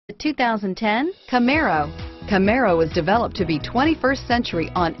2010 Camaro. Camaro was developed to be 21st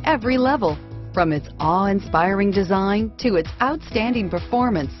century on every level, from its awe-inspiring design to its outstanding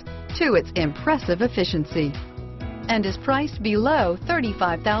performance to its impressive efficiency, and is priced below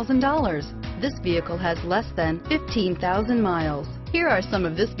 $35,000. This vehicle has less than 15,000 miles. Here are some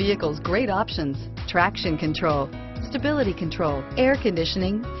of this vehicle's great options: traction control, stability control, air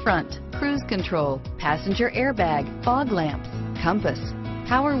conditioning, front, cruise control, passenger airbag, fog lamps, compass,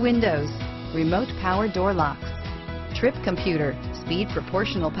 power windows, remote power door locks, trip computer, speed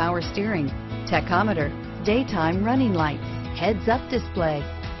proportional power steering, tachometer, daytime running lights, heads-up display,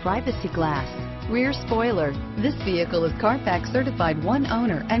 privacy glass, rear spoiler. This vehicle is Carfax certified one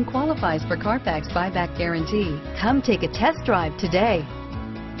owner and qualifies for Carfax buyback guarantee. Come take a test drive today.